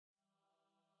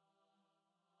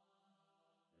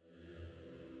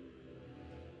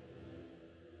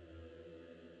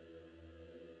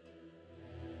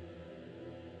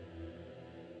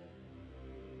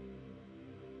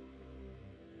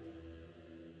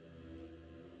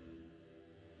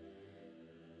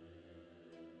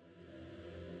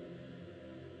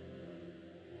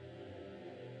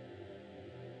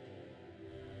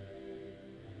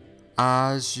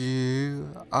as you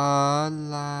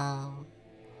allow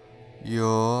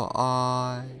your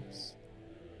eyes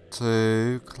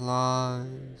to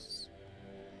close.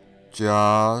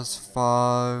 Just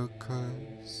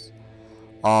focus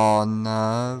on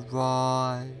the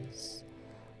rise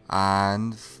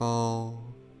and fall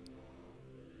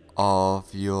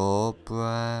of your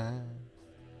breath,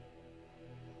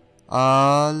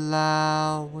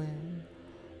 allowing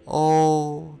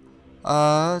all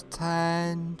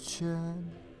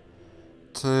attention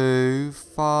to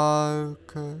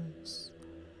focus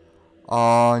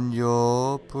on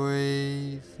your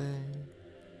breathing,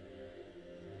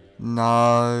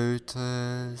 noticing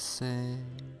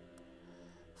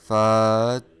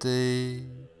the deep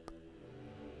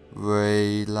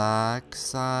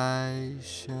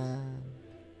relaxation,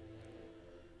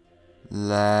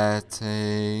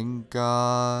 letting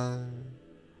go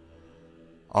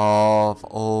of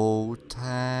all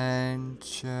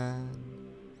tension,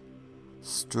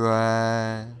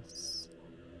 stress,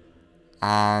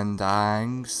 and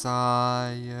anxiety,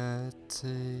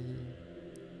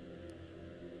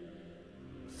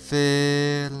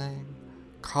 feeling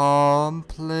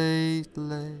completely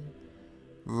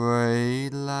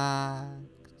relaxed.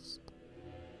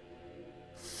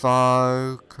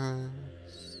 Focus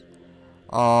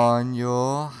on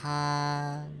your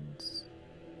hands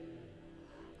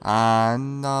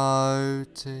and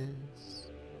notice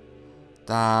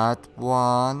that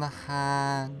one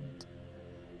hand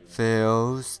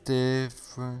feels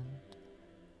different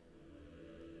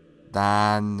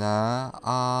than the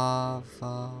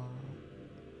other,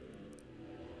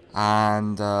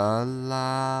 and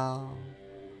allow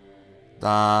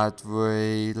that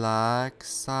relaxation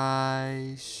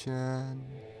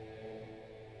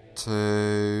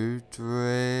to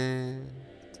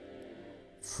drift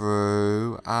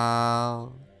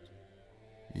throughout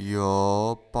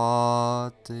your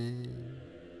body,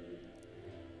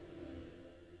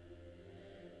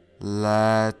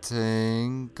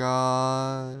 letting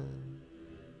go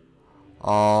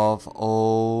of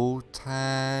all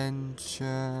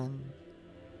tension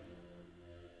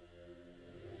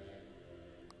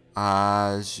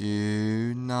as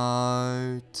you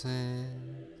notice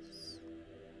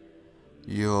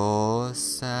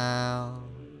yourself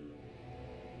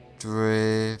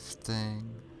drifting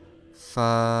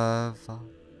further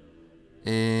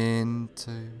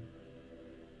into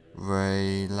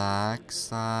relaxation.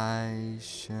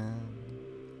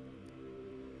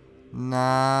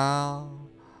 Now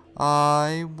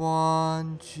I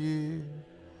want you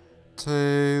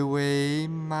to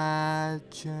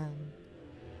imagine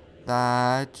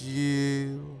that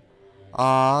you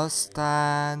are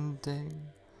standing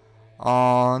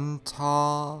on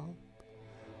top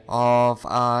of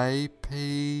a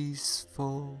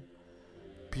peaceful,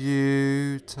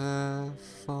 beautiful,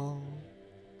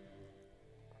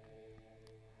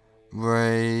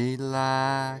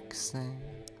 relaxing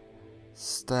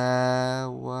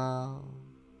stairwell,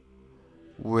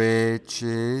 which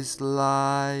is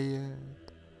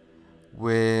layered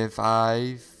with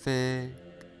a thick,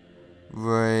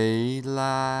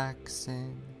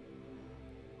 relaxing,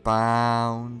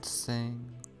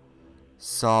 bouncing,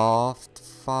 soft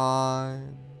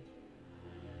foam,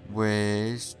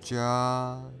 which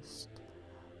just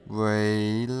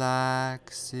relaxes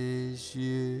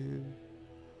you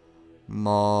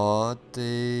more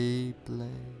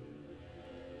deeply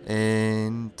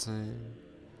into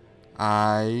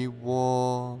a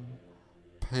warm,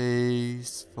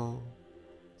 peaceful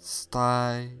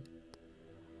state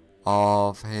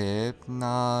of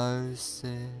hypnosis.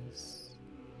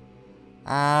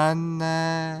 And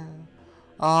there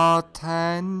are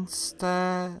 10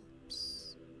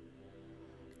 steps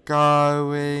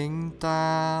going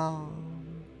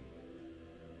down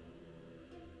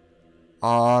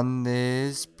on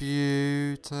this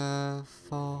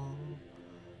beautiful,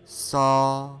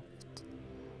 soft,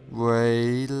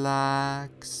 relaxing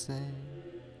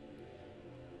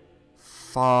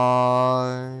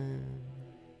foam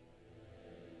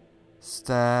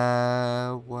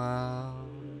stairwell.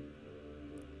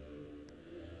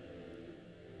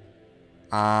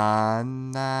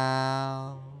 And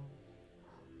now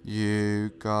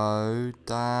you go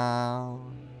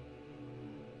down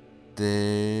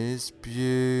this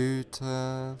beautiful,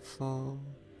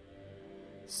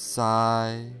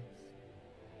 safe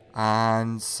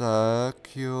and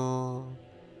secure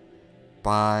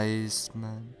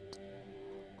basement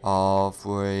of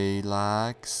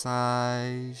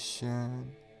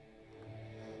relaxation,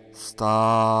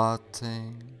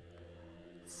 starting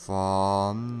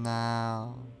from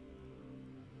now.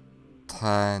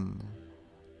 10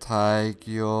 take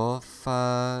your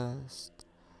first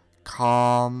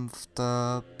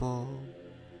comfortable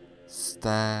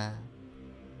step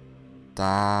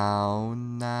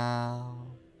down now,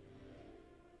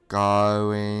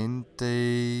 going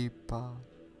deeper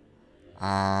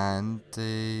and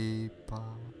deeper.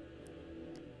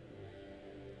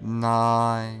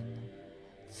 9.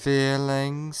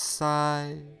 Feeling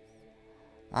safe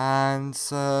and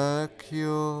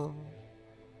secure,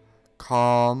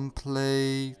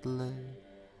 completely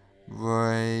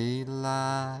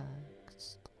relaxed,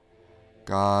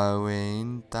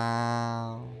 going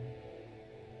down,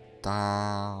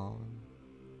 down,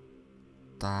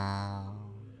 down.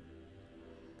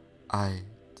 8.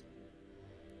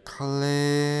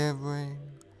 Clearing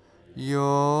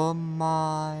your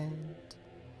mind,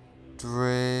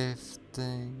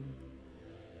 drifting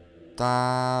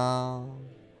down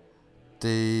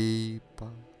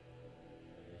deeper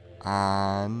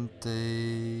and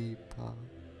deeper.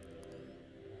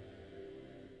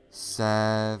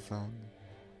 7.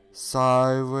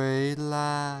 So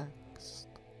relaxed,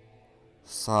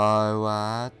 so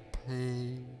at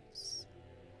peace,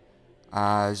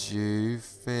 as you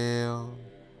feel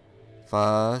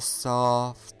the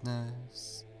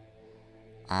softness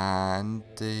and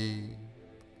deep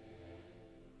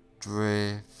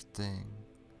drifting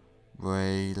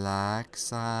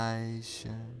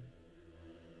relaxation.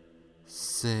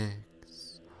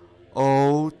 6.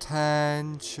 All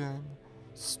tension,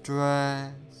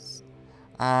 stress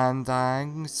and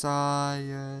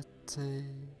anxiety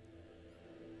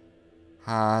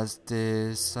has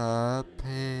disappeared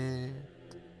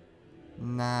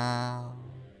now,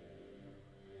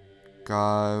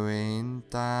 going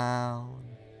down,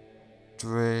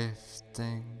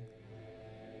 drifting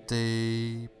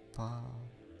deeper.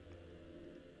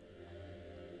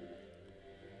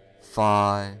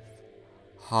 5.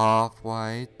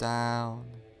 Halfway down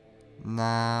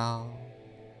now,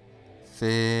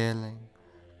 feeling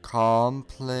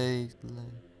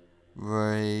completely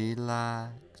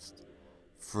relaxed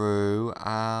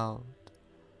throughout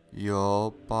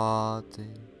your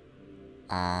body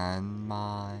and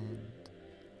mind.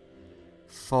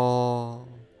 4.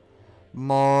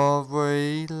 More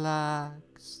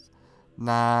relaxed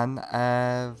than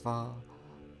ever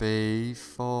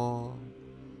before,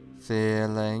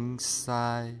 feeling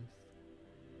safe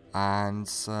and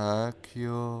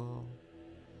secure.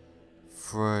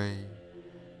 3.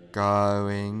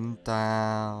 Going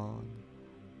down,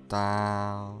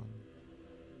 down,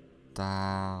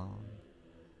 down,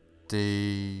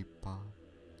 deeper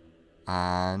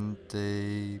and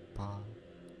deeper.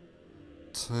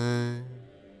 2.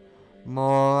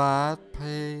 More at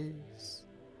peace,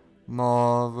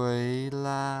 more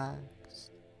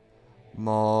relaxed,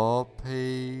 more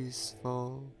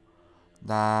peaceful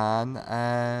than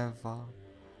ever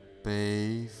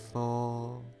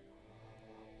before.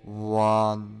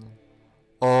 1.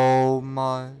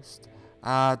 Almost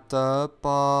at the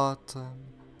bottom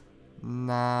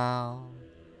now.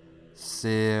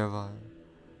 0.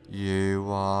 You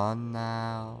are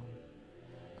now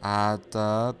at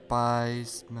the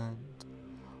basement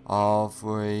of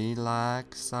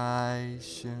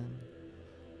relaxation,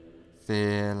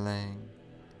 feeling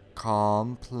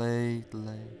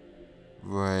completely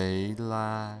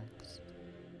relaxed.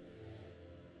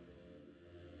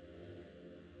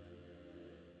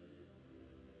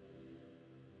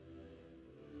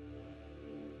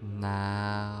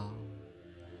 Now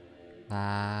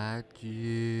that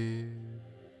you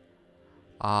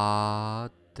are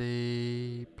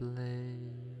deeply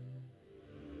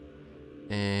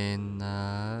in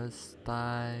a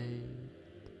state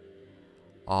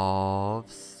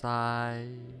of safe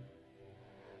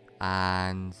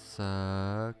and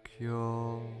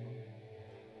secure,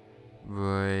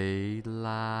 relaxing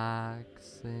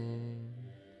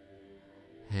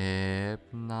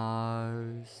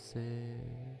hypnosis,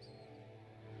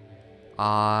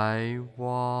 I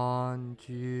want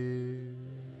you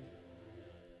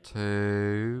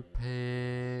to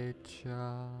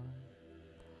picture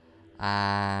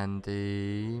and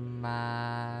imagine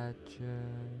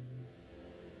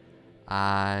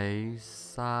a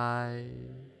safe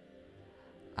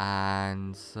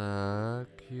and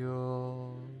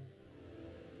secure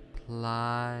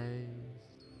place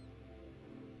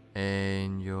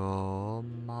in your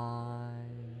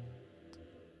mind.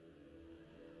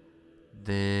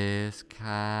 This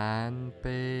can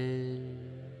be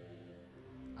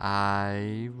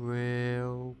a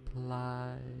real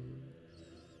place,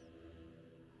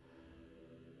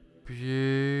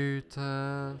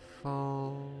 beautiful,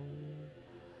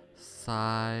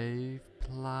 safe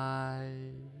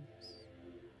place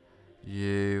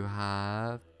you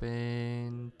have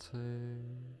been to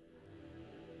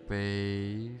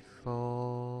before,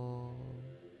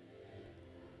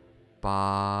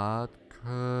 but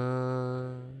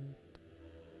could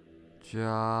just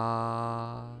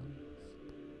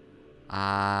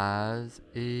as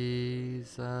easily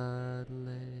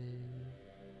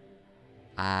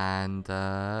and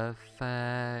effectively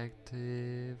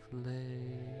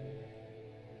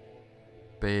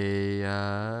be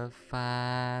a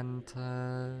fantasy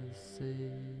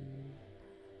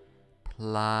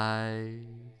place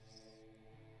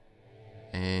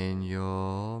in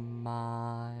your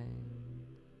mind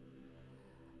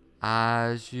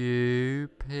as you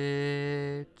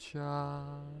picture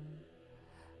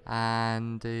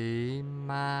and imagine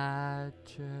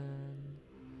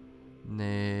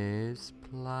this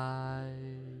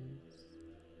place.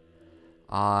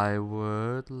 I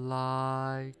would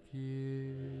like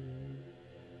you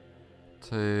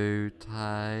to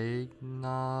take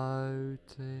notice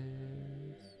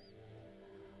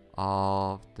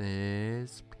of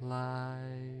this place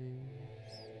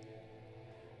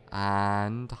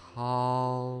and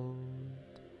hold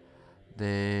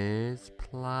this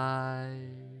place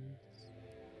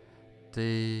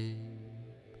deep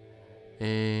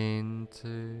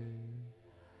into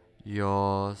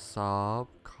your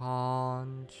subconscious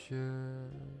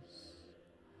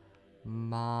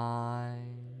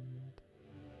mind,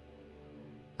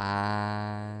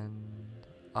 and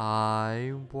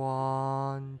I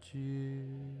want you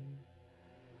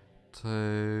to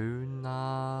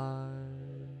know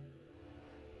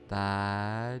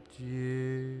that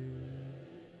you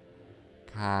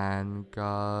can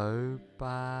go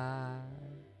back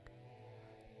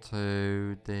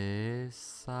to this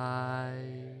safe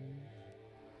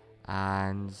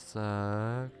and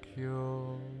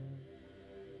secure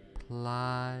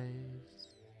place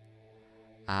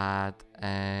at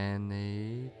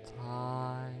any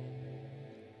time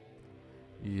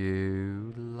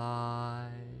you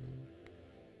like,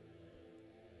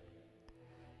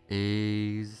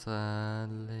 easily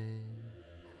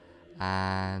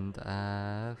and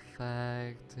effectively.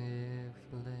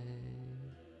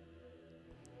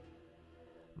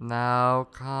 Now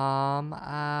come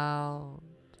out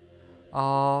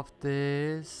of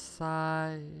this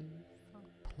safe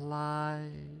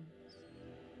place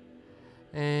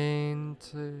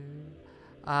into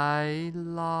a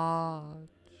large,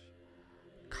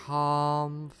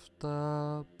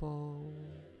 comfortable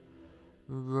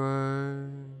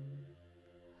room,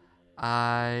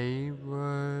 a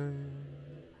room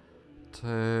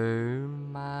to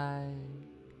make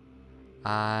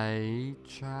a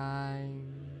change,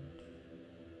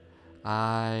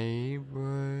 a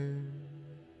room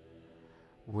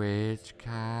which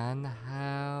can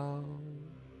help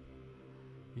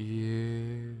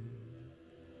you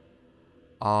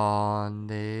on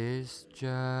this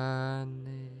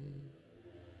journey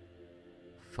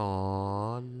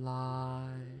for life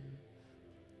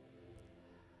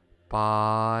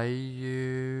by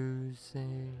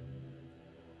using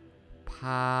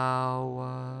powerful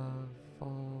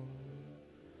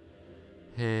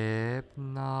hypnotic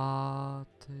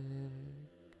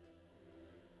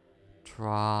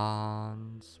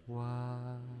trance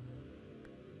work,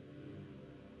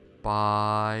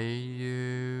 by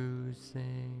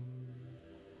using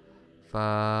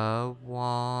the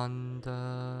wonderful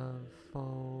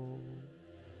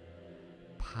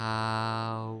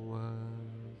powers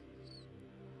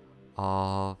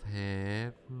of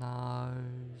hypnosis.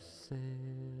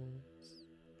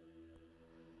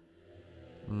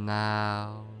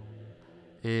 Now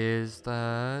is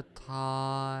the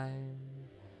time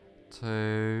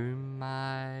to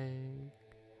make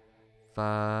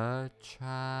the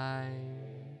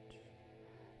change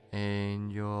in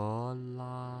your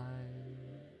life.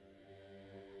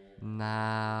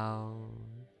 Now's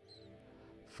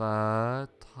the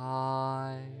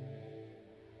time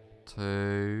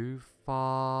to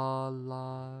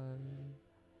follow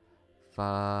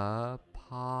the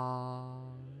path,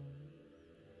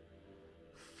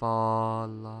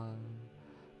 follow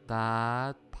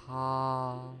that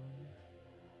path,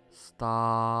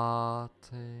 starting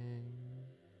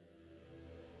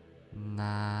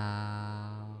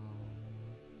now.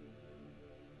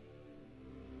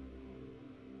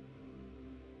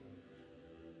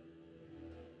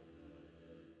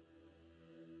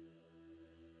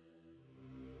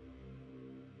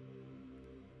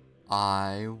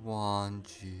 I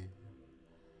want you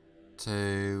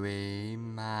to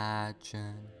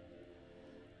imagine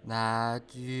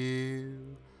that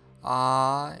you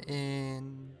are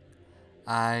in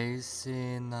a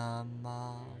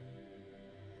cinema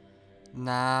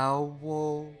Now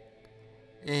walk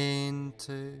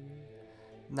into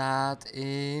that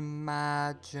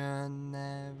imaginary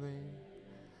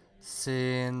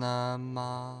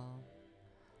cinema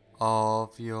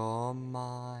of your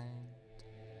mind.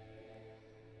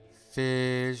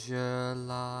 Visualize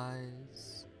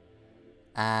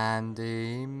and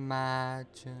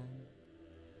imagine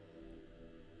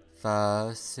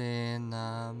the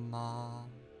cinema.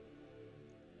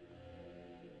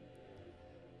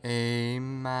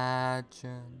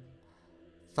 Imagine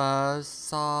the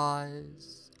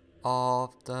size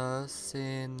of the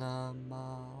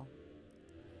cinema,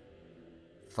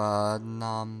 the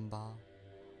number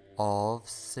of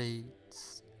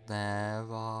seats there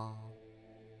are,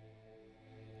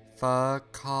 the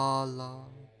color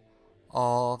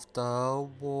of the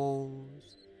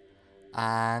walls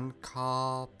and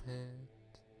carpet,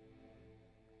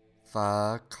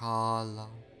 the color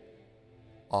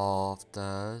of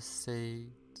the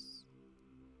seats,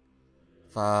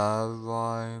 the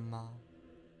aroma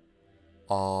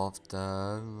of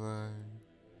the room,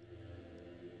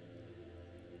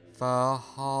 the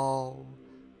whole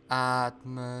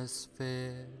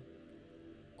atmosphere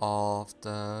of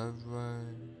the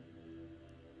room.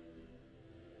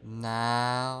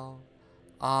 Now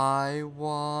I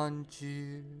want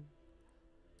you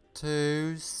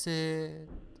to sit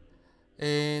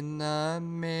in the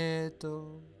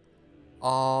middle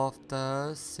of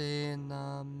the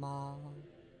cinema,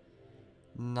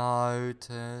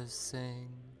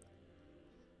 noticing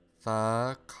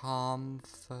the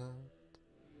comfort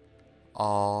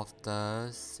of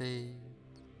the seat.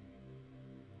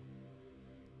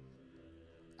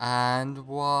 And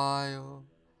while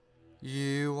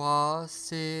you are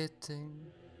sitting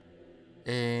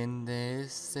in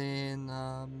this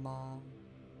cinema,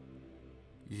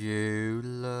 you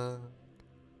look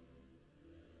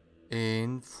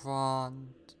in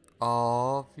front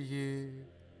of you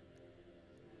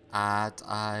at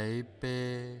a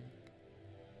big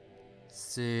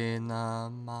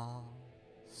cinema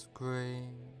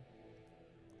screen,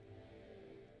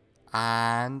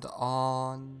 and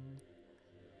on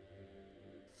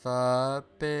the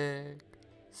big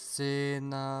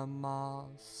cinema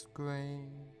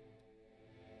screen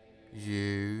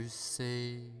you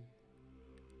see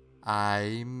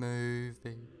a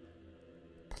movie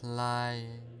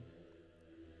playing.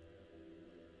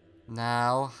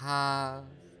 Now have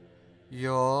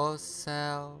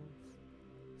yourself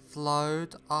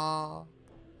float up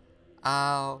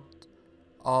out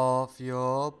of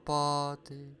your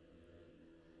body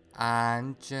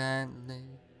and gently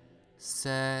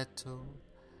settle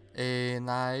in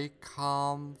a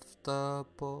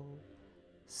comfortable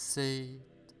seat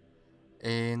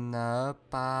in the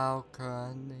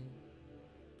balcony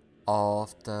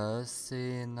of the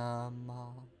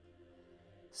cinema,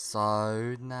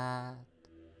 so that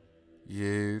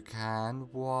you can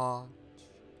watch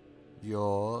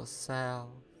yourself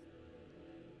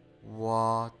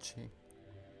watching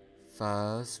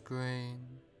the screen.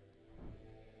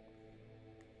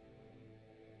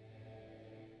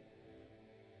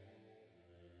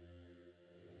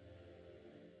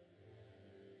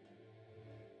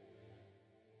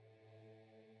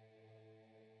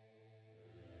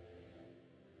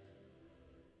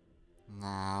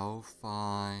 Now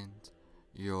find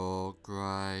your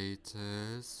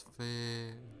greatest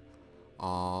fear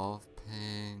of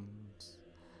pins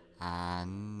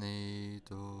and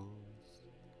needles.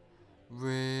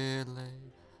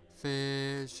 Really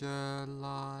visualize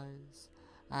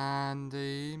and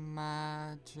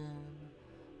imagine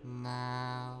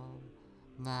now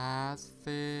that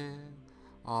fear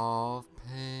of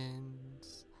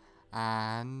pins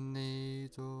and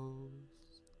needles.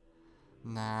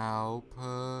 Now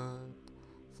put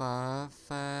the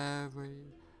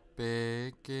very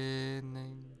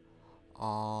beginning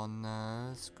on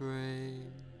the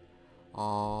screen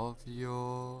of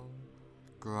your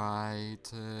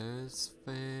greatest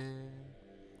fear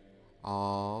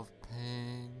of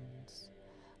pins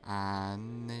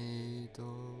and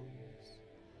needles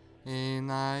in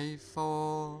a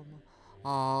form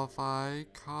of a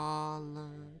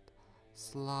colored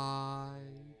slide.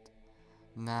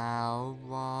 Now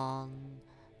run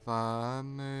the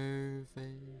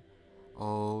movie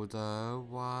all the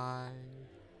way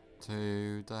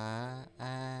to the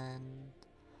end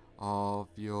of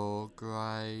your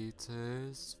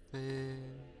greatest fear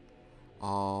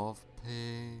of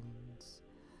pins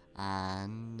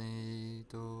and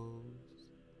needles.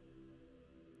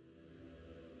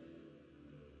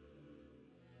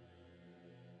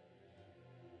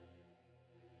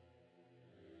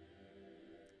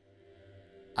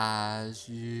 As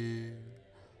you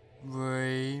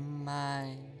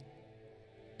remain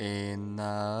in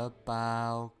the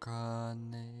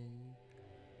balcony,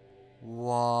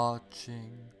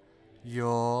 watching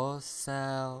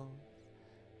yourself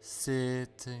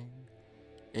sitting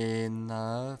in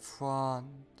the front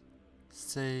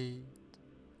seat,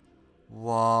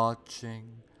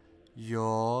 watching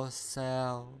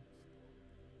yourself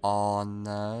on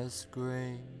the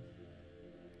screen.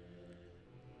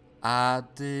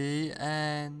 At the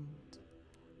end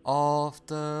of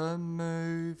the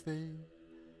movie,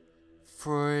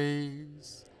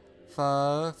 freeze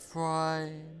the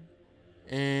frame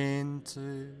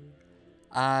into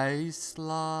a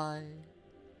slide,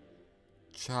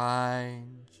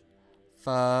 change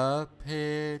the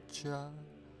picture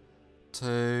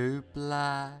to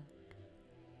black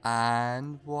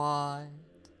and white,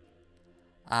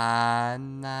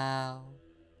 and now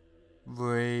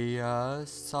reassociate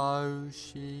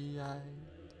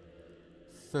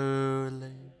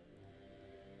fully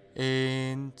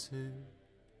into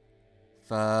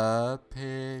the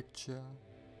picture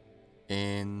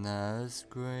in the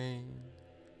screen.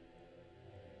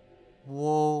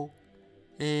 Walk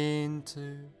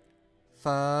into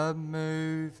the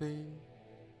movie,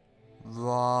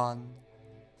 run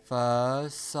the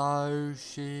associated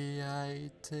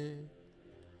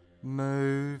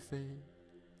movie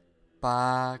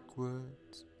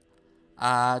backwards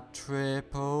at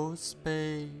triple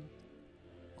speed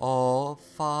or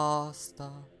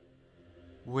faster,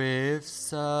 with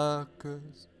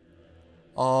circus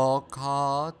or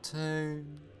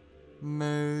cartoon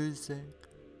music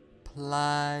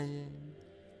playing,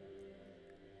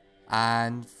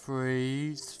 and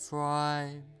freeze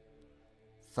frame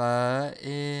the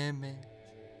image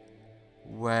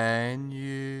when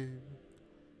you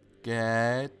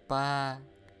get back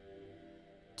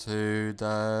to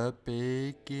the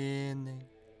beginning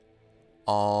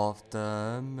of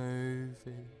the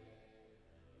movie.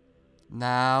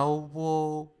 Now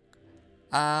walk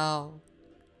out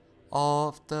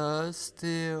of the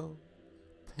still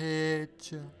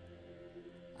picture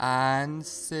and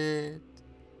sit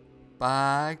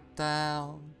back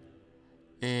down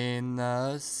in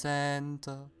the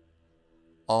center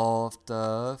of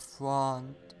the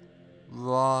front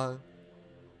row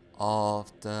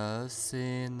of the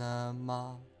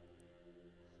cinema.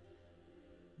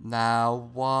 Now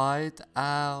white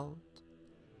out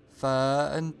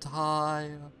the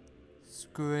entire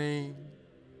screen,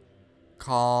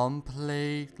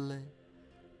 completely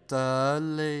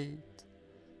delete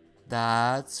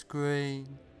that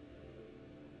screen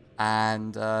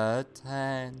and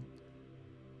attend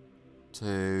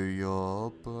to your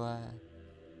breath.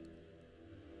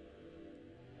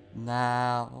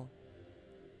 Now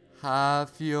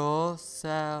have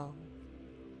yourself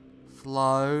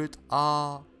float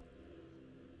up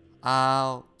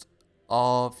out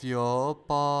of your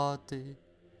body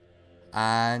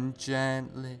and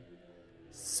gently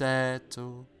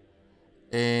settle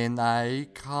in a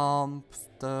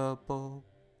comfortable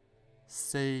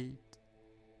seat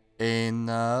in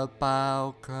the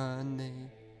balcony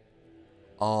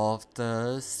of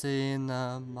the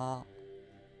cinema,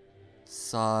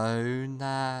 so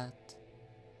that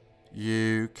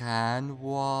you can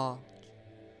watch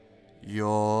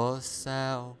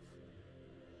yourself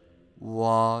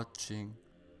watching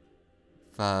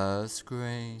the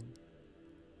screen.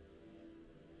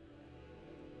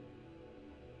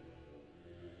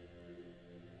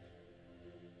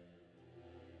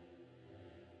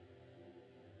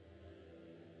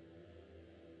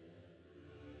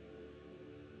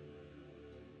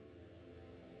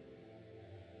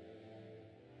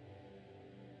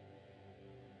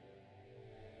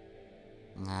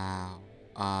 Now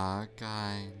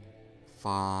again,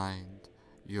 find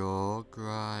your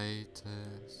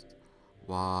greatest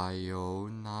while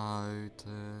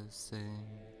noticing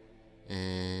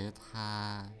it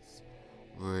has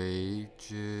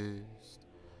reduced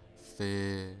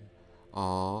fear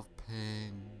of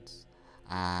pins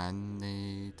and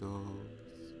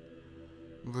needles.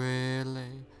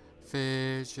 Really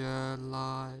visualize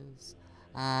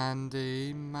and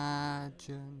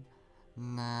imagine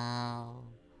now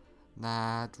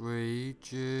that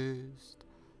reduced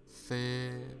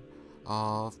fear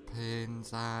of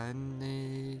pins and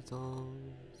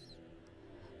needles.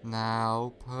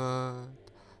 Now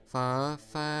put the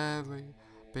very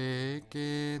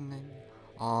beginning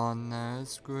on the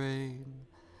screen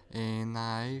in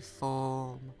a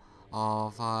form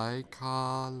of a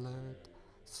colored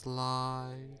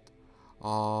slide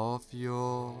of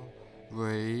your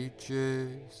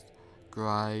reduced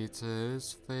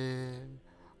greatest fear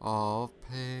of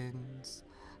pins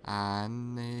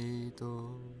and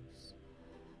needles.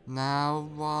 Now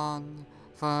run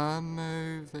the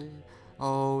movie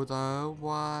all the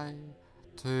way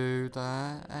to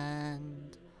the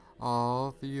end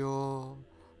of your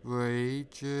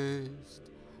reduced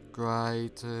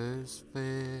greatest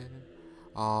fear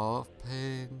of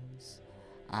pins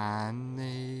and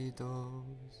needles.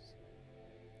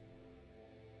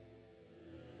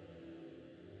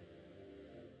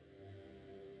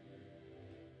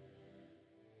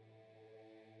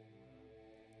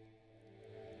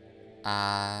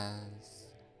 As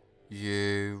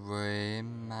you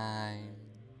remain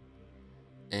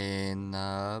in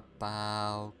the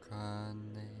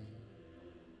balcony,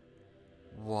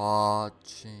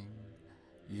 watching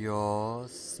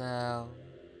yourself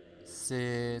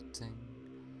sitting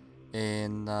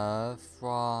in the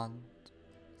front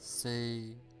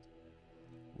seat,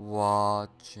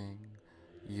 watching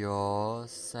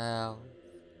yourself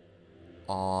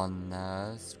on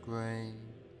the screen.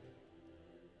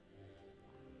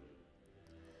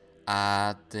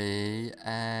 At the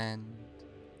end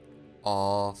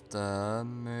of the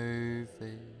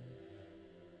movie,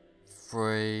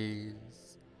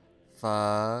 freeze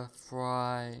the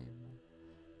frame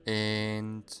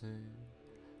into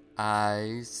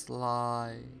a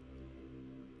slide,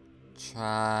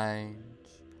 change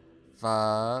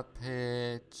the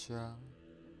picture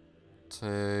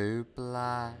to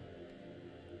black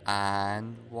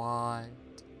and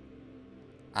white,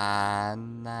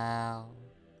 and now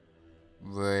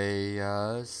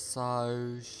reassociate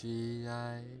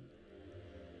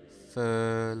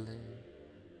fully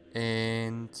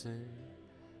into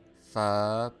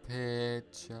the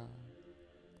picture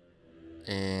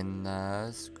in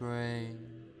the screen.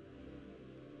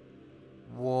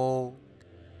 Walk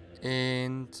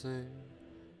into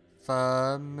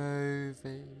the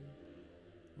movie,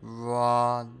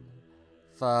 run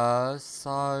the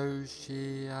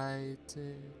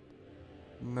associated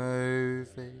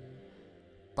movie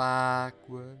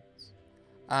backwards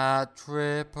at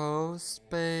triple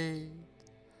speed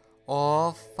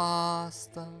or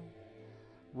faster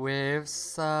with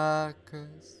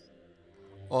circus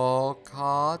or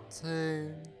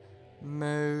cartoon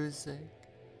music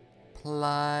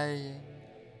playing,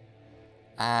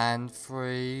 and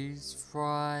freeze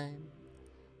frame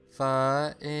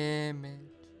the image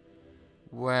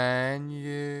when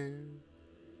you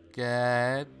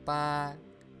get back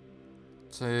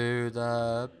to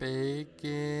the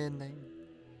beginning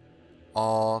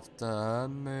of the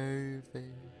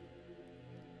movie.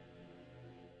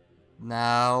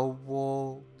 Now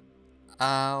walk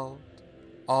out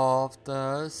of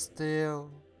the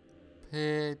still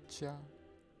picture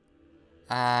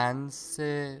and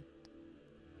sit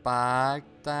back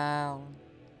down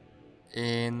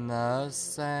in the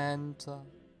center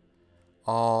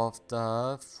of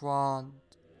the front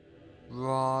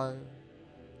row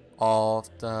of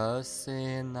the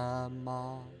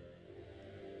cinema.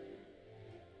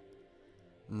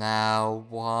 Now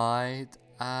wide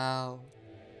out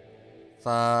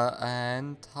the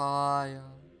entire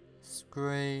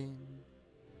screen,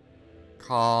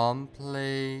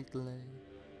 completely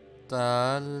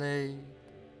delete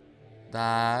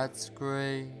that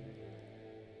screen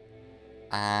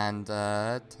and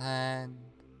attend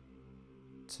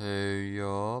to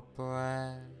your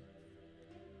breath.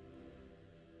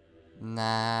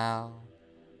 Now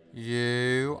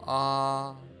you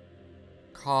are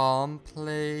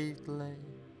completely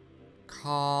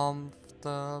comfortable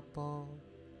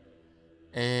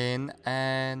in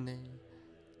any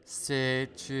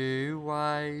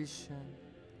situation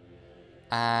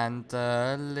and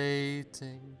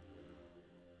deleting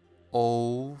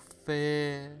all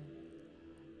fear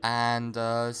and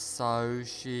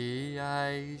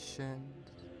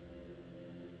associations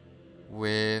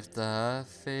with the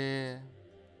fear,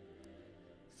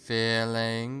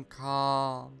 feeling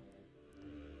calm,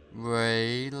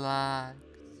 relaxed,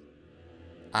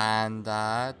 and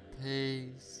at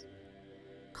peace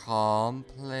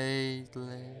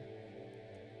completely,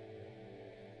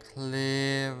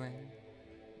 clearing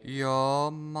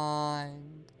your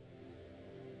mind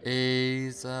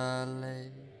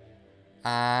easily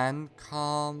and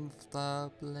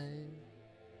comfortably.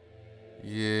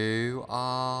 You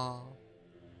are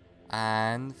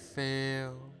and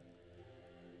feel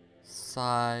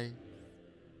safe,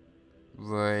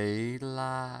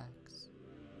 relaxed,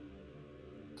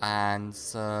 and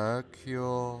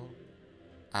secure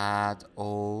at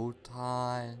all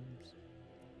times,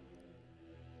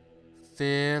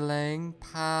 feeling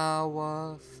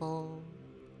powerful,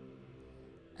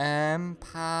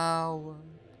 empowered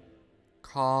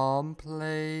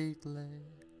completely,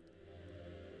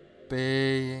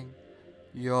 being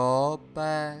your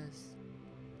best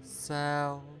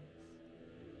self.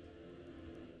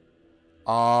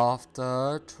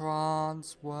 After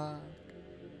trance work,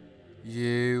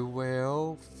 you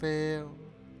will feel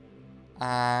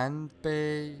and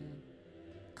be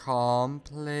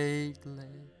completely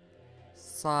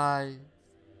safe,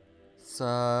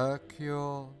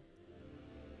 secure,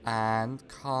 and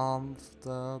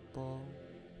comfortable.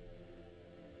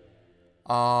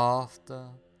 After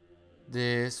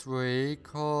this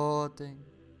recording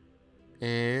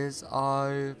is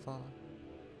over,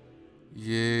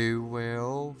 you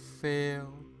will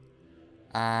feel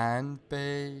and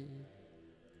be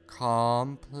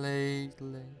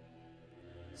completely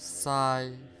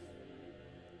safe,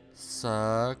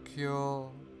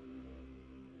 secure,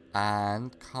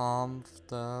 and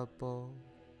comfortable.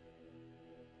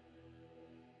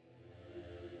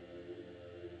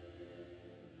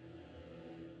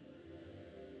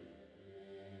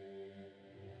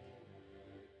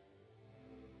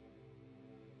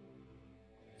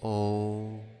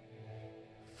 All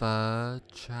the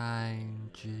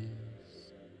changes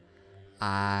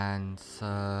and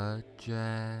suggestions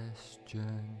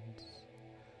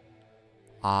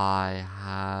I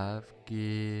have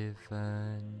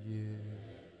given you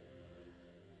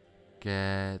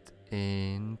get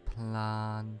implanted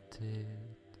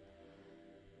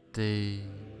deep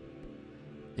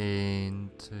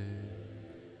into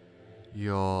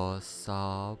your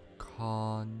subconscious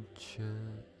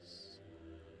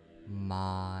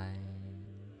mind.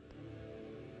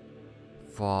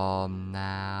 From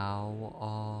now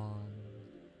on,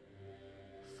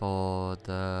 for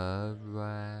the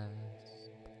rest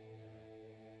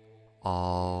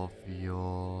of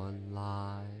your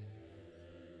life,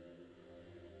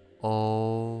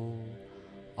 all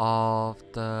of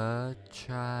the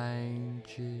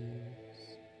changes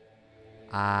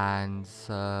and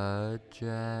suggestions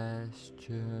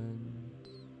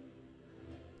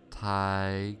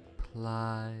take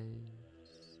place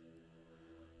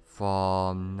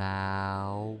from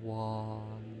now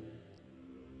on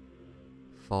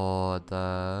for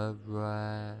the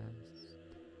rest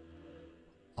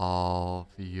of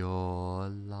your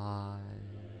life.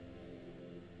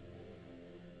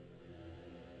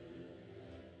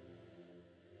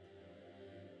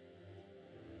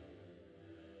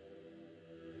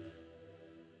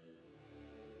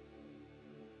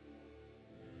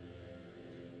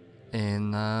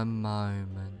 In a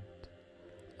moment,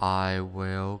 I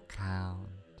will count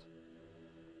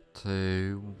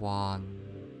to 1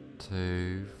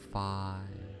 to 5,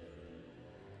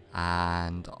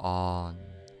 and on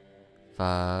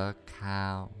the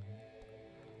count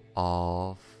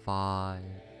of 5,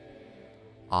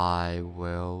 I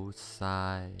will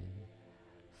say,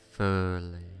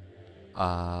 fully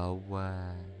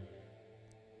aware.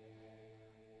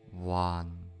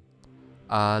 1.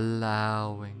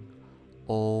 Allowing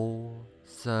all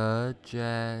suggestions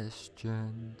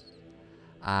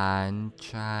and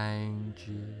changes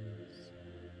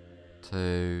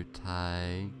to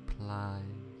take place.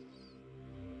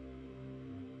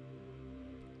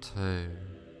 2.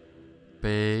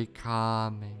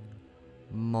 Becoming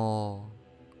more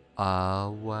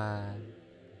aware.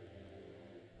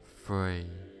 3.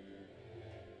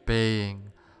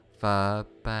 Being the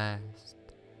best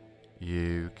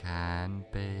you can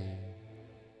be.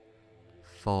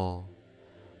 4.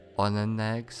 On the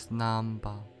next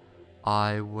number,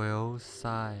 I will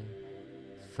say,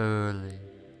 fully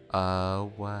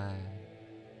aware.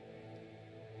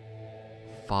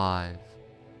 5.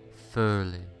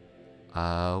 Fully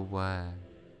aware.